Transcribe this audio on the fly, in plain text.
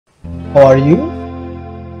How are you?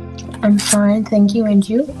 I'm fine, thank you. And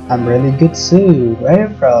you? I'm really good too. Where are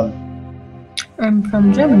you from? I'm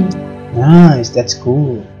from Germany. Nice, that's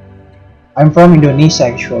cool. I'm from Indonesia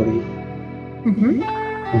actually. Mm-hmm.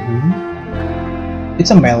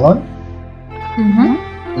 It's a melon. Mm-hmm.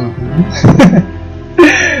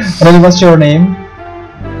 And then what's your name?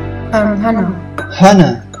 Hannah.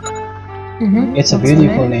 Hannah. Mm-hmm. It's a What's your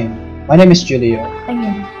beautiful name. My name is Julio. Thank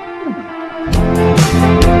you.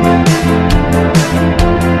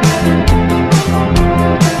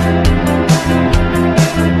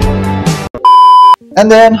 And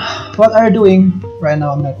then, what are you doing right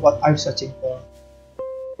now? Like, what are you searching for?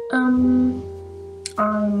 I'm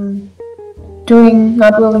doing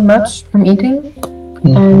not really much. I'm eating,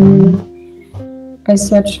 and I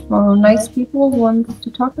search for nice people who want to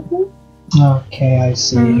talk with me. Okay, I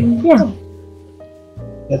see. Yeah.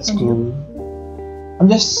 That's And cool. I'm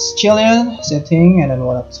just chilling, sitting, and then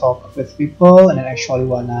wanna talk with people, and then actually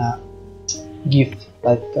wanna give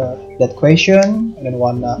like that question, and then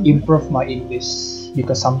wanna improve my English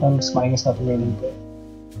because sometimes my English not really good.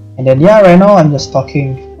 And then yeah, right now I'm just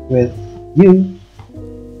talking with you,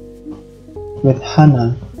 with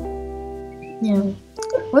Hannah. Yeah.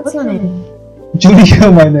 What's your name? Julio,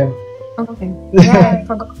 my name. Okay. Yeah, I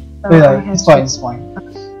forgot. Yeah, it's fine, it's fine.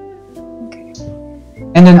 Okay.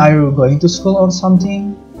 And then are you going to school or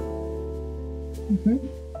something? Mm-hmm.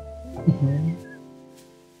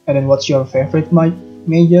 And then what's your favorite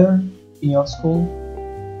major in your school?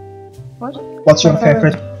 What? What's your My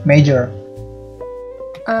favorite- favorite major?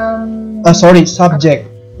 Um. Sorry, subject,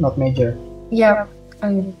 not major. Yeah.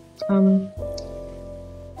 I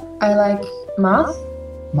like math.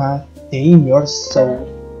 Math. Damn, you're so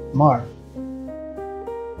smart.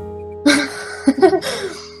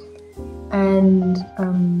 And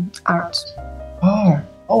art.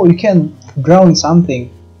 Oh, you can draw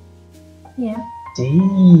something. Yeah.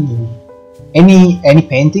 Damn. Any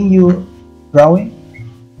painting you drawing?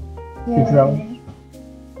 Yeah. You draw?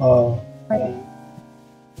 Oh.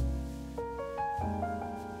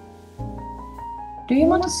 Do you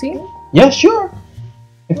want to see? Yeah, sure.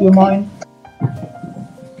 If you mind.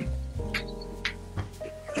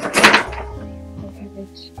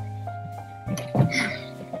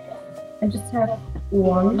 I just have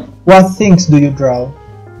one. What things do you draw?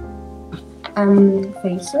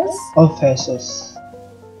 Faces. Oh, faces.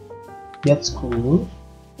 That's cool.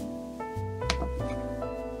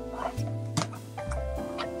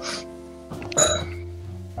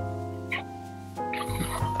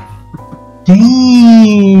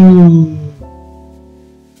 Damn.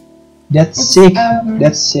 That's sick.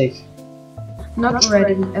 That's sick. Not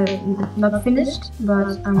ready. Not finished,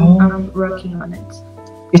 but Oh. I'm working on it.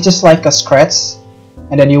 It's just like a scratch,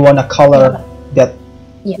 and then you wanna color that.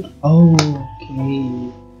 Yeah. Oh,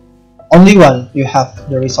 okay. Only one you have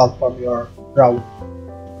the result from your draw.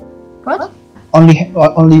 What?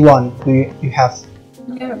 Only one do you have.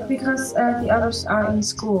 Yeah, because the others are in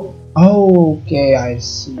school. Oh, okay, I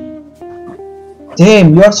see.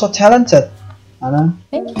 Damn, you are so talented, Anna.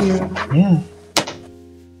 Thank you. Yeah.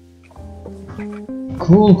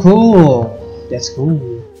 Cool. That's cool.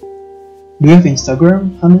 Do you have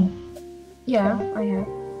Instagram, Hannah? Yeah, I have.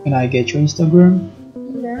 Can I get your Instagram?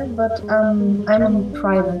 Yeah, but I'm on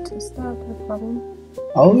private. Is that a problem?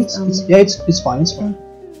 Oh, it's fine. It's fine.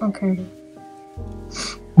 Okay.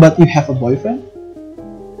 But you have a boyfriend?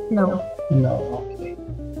 No. No. Okay.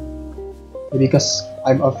 Because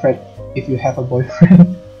I'm afraid if you have a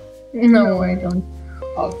boyfriend. No, I don't.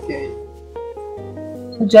 Okay.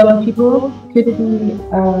 German people could be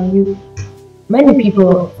many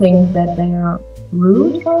people think that they are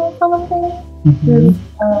rude or something. Because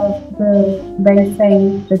they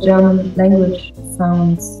say the German language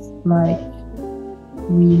sounds like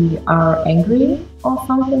we are angry or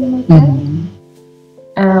something like that.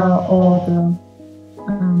 Or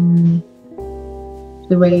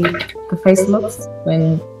the way the face looks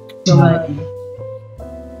when you're like,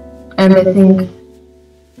 and they think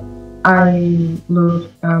I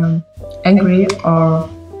look angry or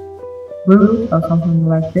rude or something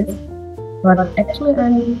like this. But actually,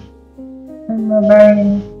 I'm a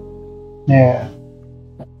very Yeah.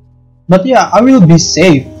 But yeah, I will be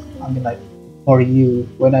safe. I mean, like for you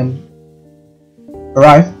when I'm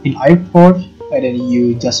arrive in airport and then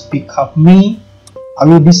you just pick up me, I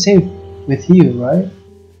will be safe with you, right?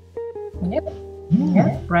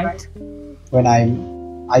 yeah, right. When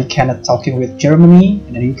I cannot talking with Germany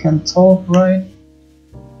and then you can talk, right?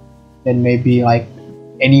 Then maybe like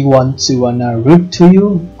anyone to wanna rude to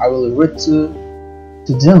you, I will rude to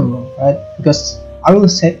them, right? Because I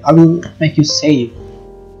will make you safe.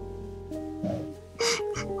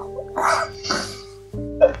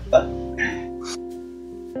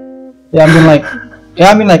 Yeah, I mean like,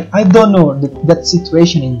 yeah, I mean like, I don't know that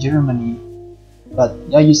situation in Germany, but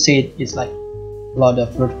yeah, you said it's like a lot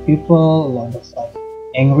of rude people, a lot of like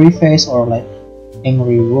angry face or like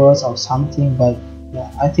angry words or something. But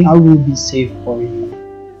yeah, I think I will be safe for you,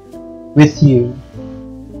 with you.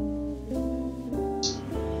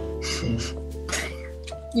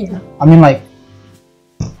 Yeah. I mean like,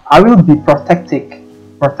 I will be protected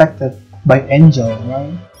by angel,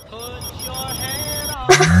 right?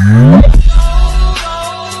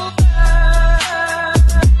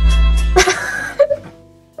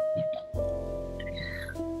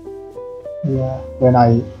 Yeah, when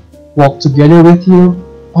I walk together with you,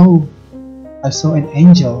 oh, I saw an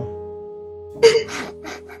angel.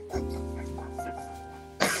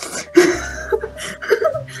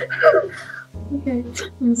 Okay,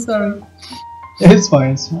 I'm sorry. It's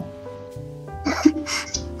fine, it's fine.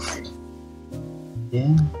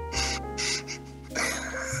 Yeah.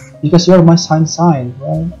 Because you're my sign,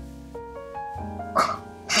 right?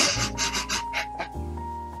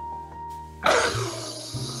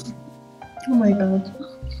 Oh my god.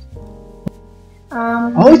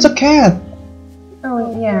 Oh, it's a cat!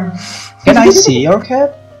 Oh yeah. Can I see your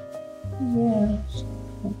cat? Yeah.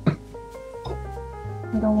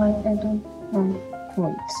 I don't like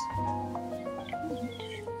toys.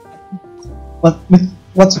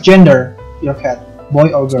 What's gender, your cat?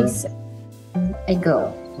 Boy or girl? She's a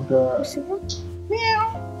girl. Girl.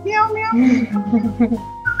 Meow, meow, meow.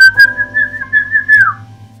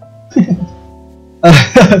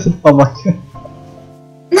 Oh my god.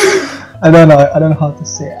 I don't know how to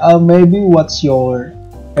say. Maybe what's your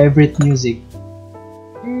favorite music?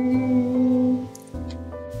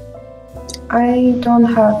 I don't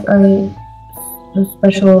have a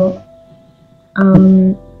special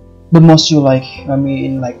The most you like, I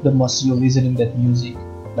mean like the most you listening that music,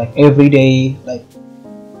 like every day, like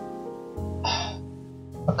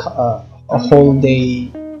a whole day.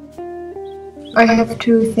 I have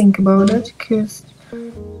to think about it because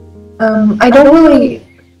I don't really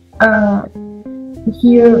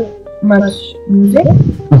hear much music.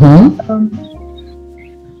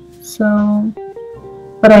 So,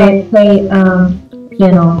 but I play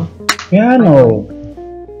piano. Piano.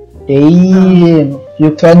 Damn,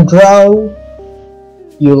 you can draw.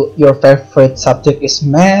 Your favorite subject is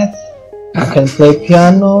math. You can play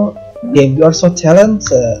piano. Damn, you are so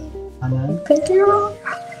talented, Anna. Thank you.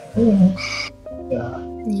 Yeah. Yeah.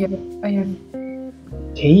 Yeah, I am.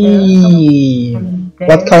 Hey,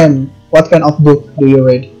 what kind of book do you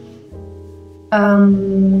read?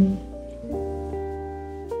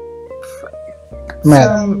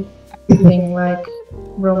 Math. Something like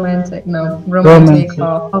romantic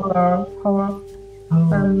or horror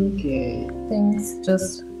Okay. things.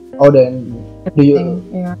 Just Oh, then do you?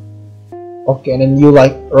 yeah. Okay, and then you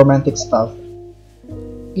like romantic stuff.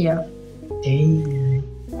 Yeah. Hey.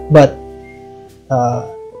 But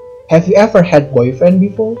have you ever had boyfriend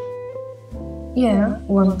before? Yeah,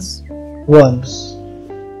 once. Once.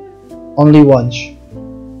 Only once.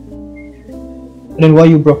 And then why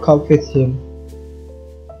you broke up with him?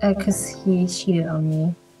 Because he cheated on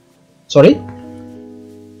me. Sorry?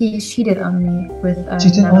 He cheated on me with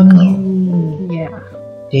Cheated another on girl. you. Yeah.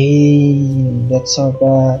 Damn, that's so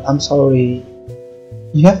bad. I'm sorry.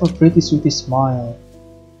 You have a pretty sweetie smile.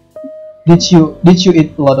 Did you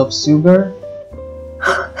eat a lot of sugar?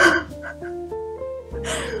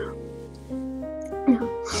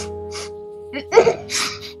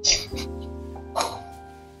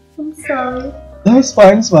 I'm sorry. No, it's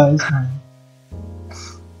fine, it's fine, it's fine.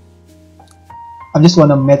 I just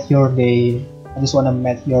wanna meet your day. I just wanna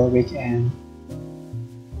meet your weekend.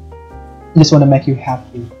 I just wanna make you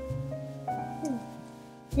happy.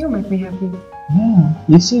 You make me happy. Yeah,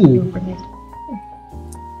 you too.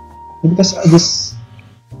 Because I just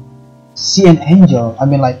see an angel. I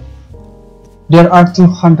mean like, there are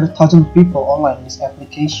 200,000 people online in this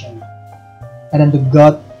application. And then the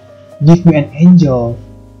God give me an angel.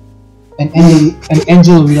 An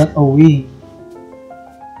angel without a wing.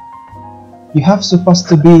 You have supposed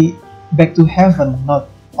to be back to heaven, not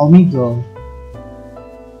Omegle.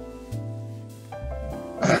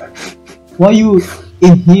 Why you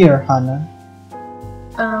in here, Hannah?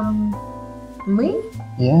 Me?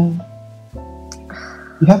 Yeah.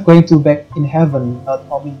 You have going to back in heaven, not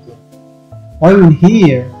Omegle. Why you in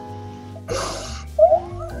here?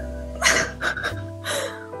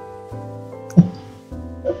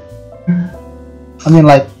 I mean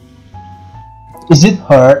like, is it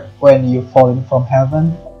hurt when you falling from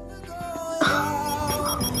heaven?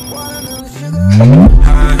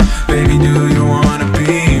 Hi, baby, do you wanna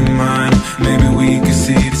be mine? Maybe we can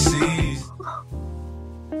see the seas.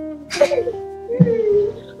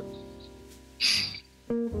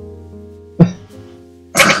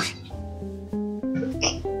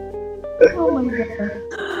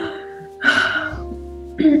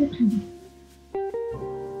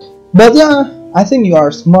 But yeah, I think you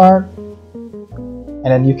are smart, and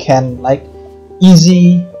then you can like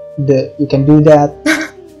easy you can do that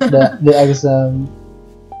the exam.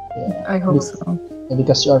 Yeah, I hope so.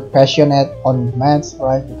 because you're passionate on maths,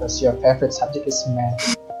 right? Because your favorite subject is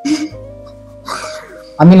math.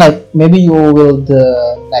 I mean, like maybe you will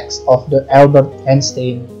the next of the Albert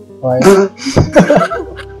Einstein, right?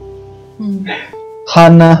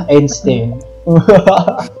 Hannah Einstein.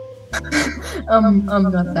 I'm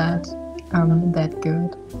not that that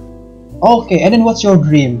good. Okay, and then what's your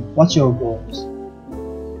dream? What's your goals?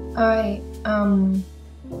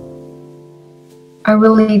 I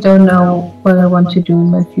really don't know what I want to do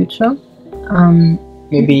in my future.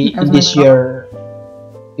 Maybe As in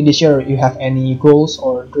this year you have any goals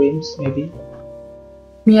or dreams? Maybe.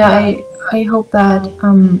 Yeah, I hope that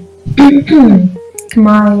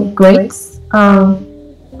my grades are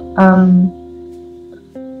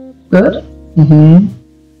good,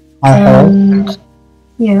 I hope. and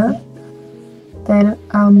yeah, that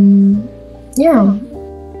yeah,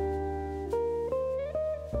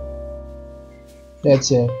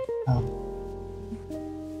 That's it.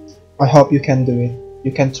 I hope you can do it.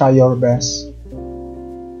 You can try your best.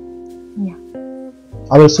 yeah.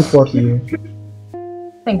 I will support you.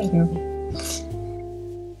 Thank you.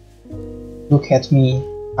 Look at me.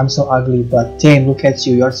 I'm so ugly, but damn, look at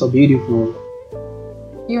you. You're so beautiful.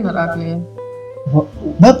 You're not ugly.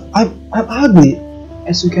 But I'm ugly.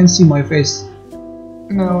 As you can see my face.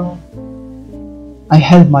 No. I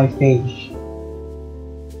hate my face.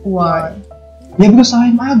 Why? Yeah, because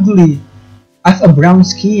I'm ugly. I have a brown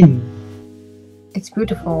skin. It's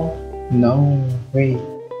beautiful. No way.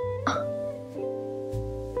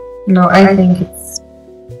 No, I think it's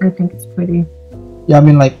pretty. Yeah, I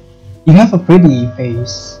mean like you have a pretty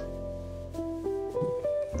face.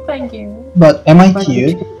 Thank you. But am I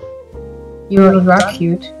cute? You are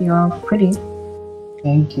cute. You are pretty.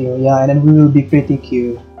 Thank you. Yeah, and then we will be pretty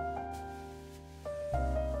cute.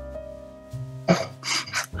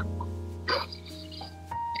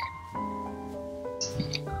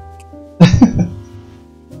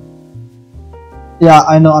 Yeah,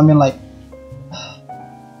 I know. I mean, like,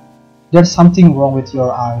 there's something wrong with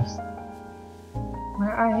your eyes.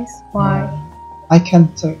 My eyes? Why? I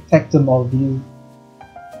can't take them all view.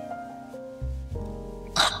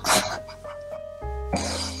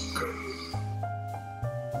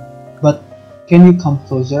 But can you come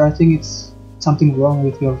closer? I think it's something wrong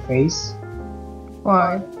with your face.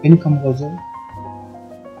 Why? Can you come closer?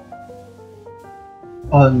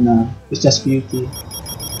 Oh no, it's just beauty.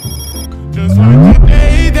 Just like the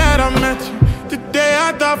day that I met you, the day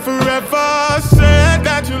I thought forever, said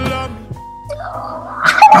that you love me.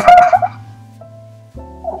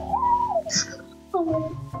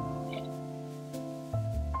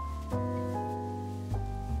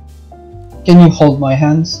 Can you hold my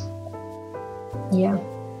hands? Yeah.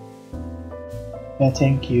 Yeah,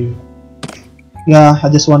 thank you. Yeah, I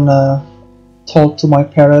just wanna talk to my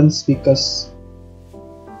parents because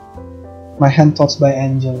my hand touched by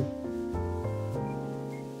angel.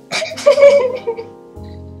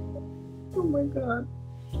 Oh my god.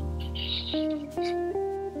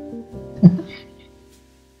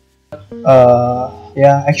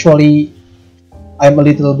 Yeah, actually, I'm a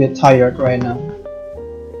little bit tired right now.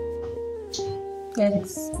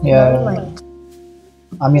 It's Yeah. very late.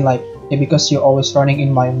 I mean, like, yeah, because you're always running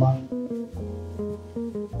in my mind.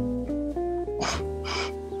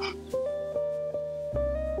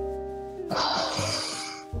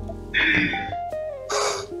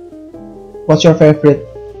 What's your favorite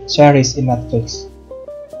series in Netflix?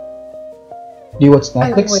 Do you watch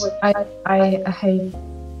Netflix?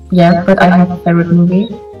 Yeah, but I have a favorite movie.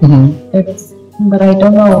 But I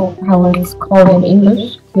don't know how it's called in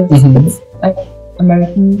English because it's like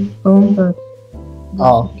American film, but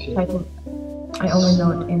Oh, okay. title I only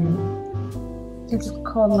know it in. It's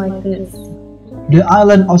called like this. The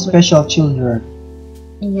Island of Special Children.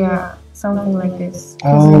 Yeah, something like this.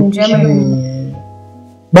 'Cause in German, Okay.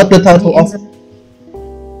 But the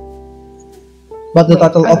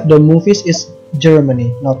title of the movies is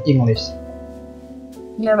Germany, not English.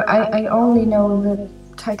 yeah, but I only know the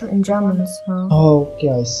title in German, so Okay,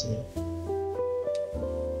 I see.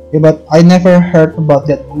 Yeah, but I never heard about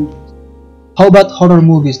that movie. How about horror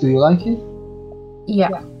movies? Do you like it?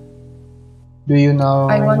 yeah. Do you know?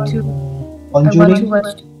 I want to Conjuring?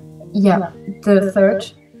 watch. Yeah, the third.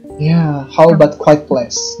 Yeah. How about Quiet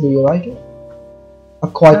Place? Do you like it? A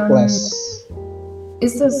Quiet Place.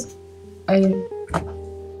 Is this a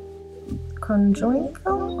Conjuring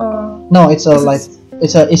film or No, it's a is like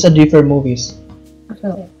this- it's a different movies.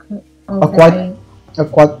 okay? A A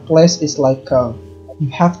quiet place is like you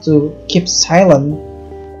have to keep silent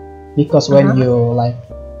because when you like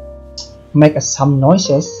make some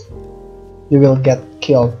noises, you will get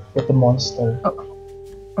killed with the monster.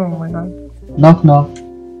 Oh my god. Knock knock.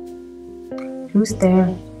 Who's there?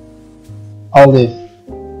 Olive.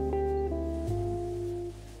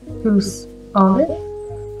 Who's Olive?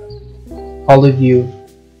 Olive you.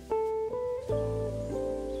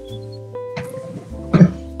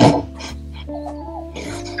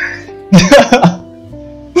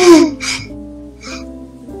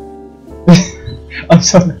 I'm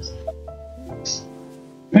sorry.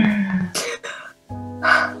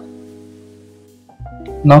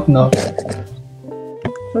 Knock knock.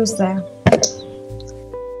 Who's there?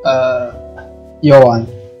 Yohan.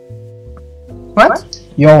 What?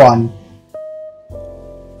 Yohan.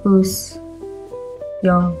 Who's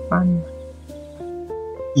your one?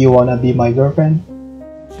 You wanna be my girlfriend?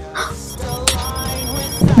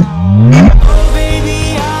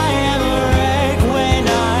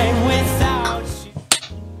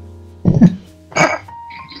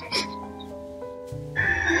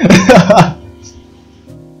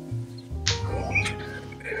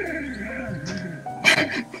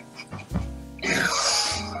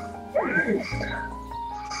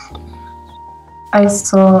 I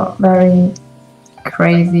saw very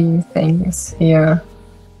crazy things here.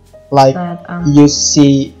 Like That you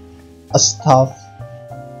see a stuff.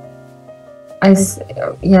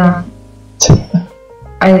 Yeah.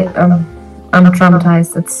 I'm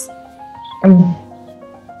traumatized. It's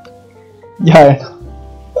Yeah.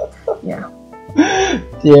 yeah.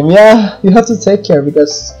 Damn, yeah, you have to take care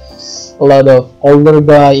because a lot of older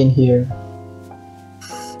guy in here.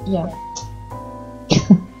 Yeah.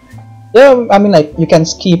 Yeah, I mean like you can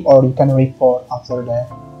skip or you can report after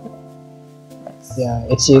that. Yeah,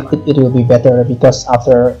 it will be better because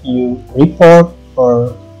after you report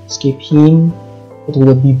or skip him, it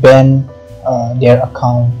will be ban their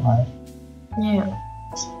account, right? Yeah.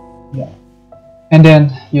 Yeah. And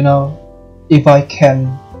then if I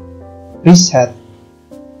can reset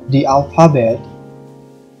the alphabet,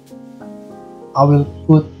 I will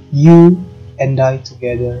put you and I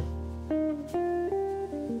together.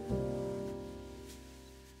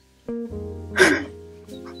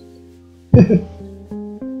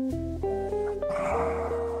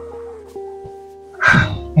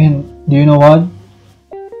 And do you know what?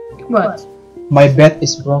 What? My bed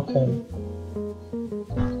is broken.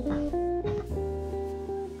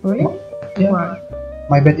 Really? Yeah. Why?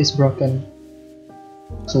 My bed is broken.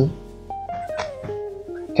 So,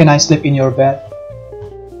 can I sleep in your bed?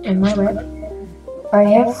 In my bed? I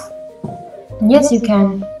have. Yes, you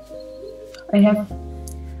can. I have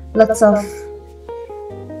lots of.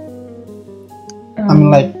 I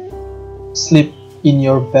mean like sleep in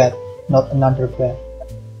your bed, not another bed.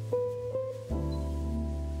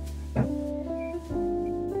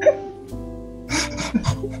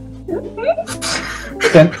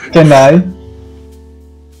 Can I?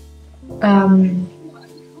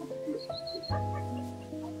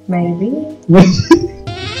 Maybe.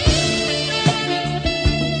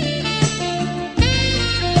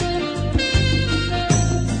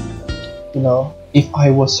 If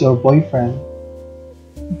I was your boyfriend,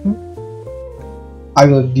 I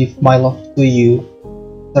will give my love to you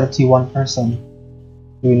 31%.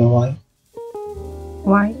 Do you know why?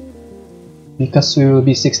 Why? Because we will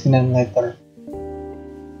be 69 later.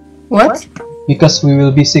 What? Because we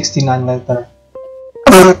will be 69 later.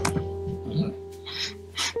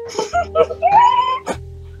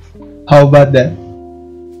 How about that?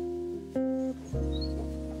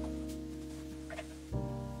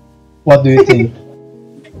 What do you think?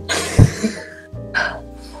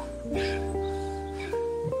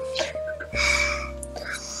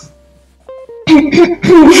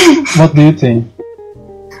 What do you think?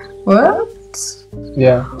 What?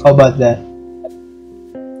 Yeah, how about that?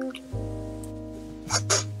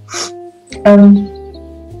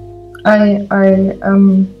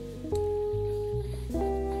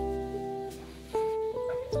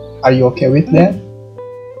 Are you okay with that?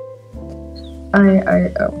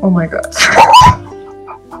 Oh my god.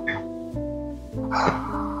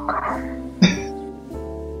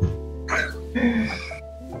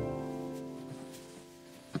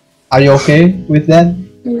 Are you okay with that?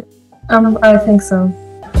 I think so.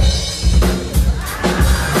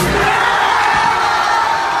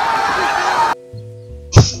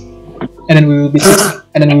 And then we will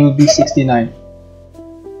be 69.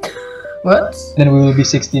 What? And then we will be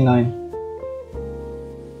 69.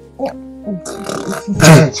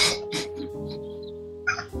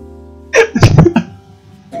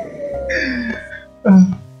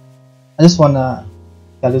 I just wanna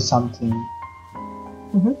tell you something.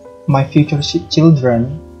 Mhm. My future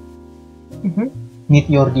children Mhm. need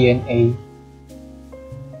your DNA.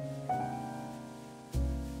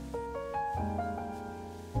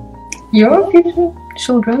 Your future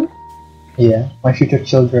children? Yeah, my future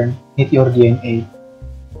children need your DNA.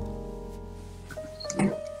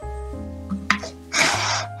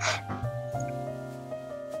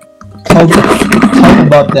 How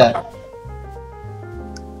about that?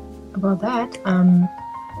 About that,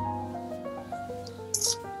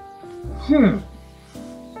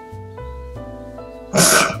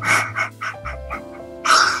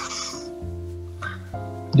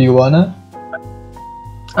 Do you wanna?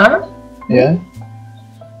 Huh? Yeah.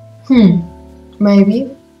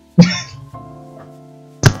 Maybe.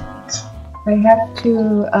 I have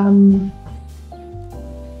to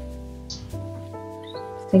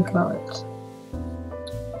think about it.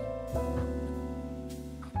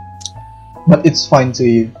 But it's fine to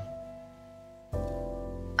you.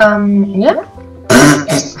 Yeah.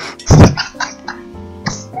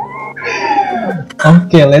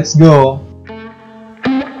 Okay, let's go.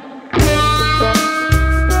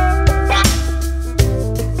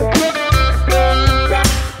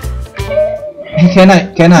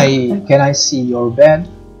 Can I see your bed?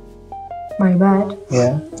 My bed.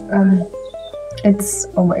 Yeah. It's,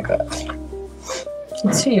 oh my god.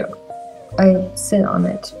 It's here. I sit on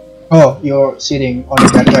it. Oh, you're sitting on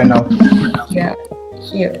the bed right now. Yeah.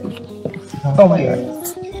 Here. Oh my Okay.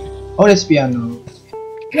 god. Oh, this piano.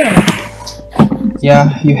 Yeah.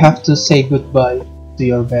 Yeah, you have to say goodbye to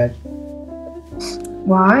your bed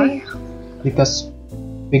Why? because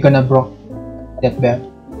we're gonna break that bed.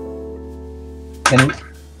 And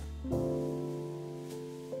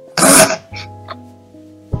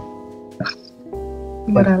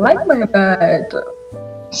But I like my bed.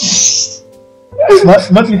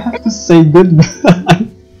 but you have to say goodbye.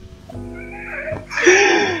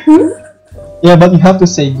 Yeah, but you have to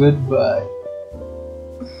say goodbye.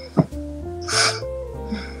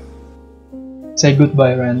 Say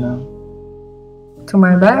goodbye right now. To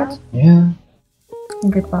my bed? Yeah.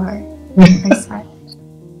 Goodbye. I sighed.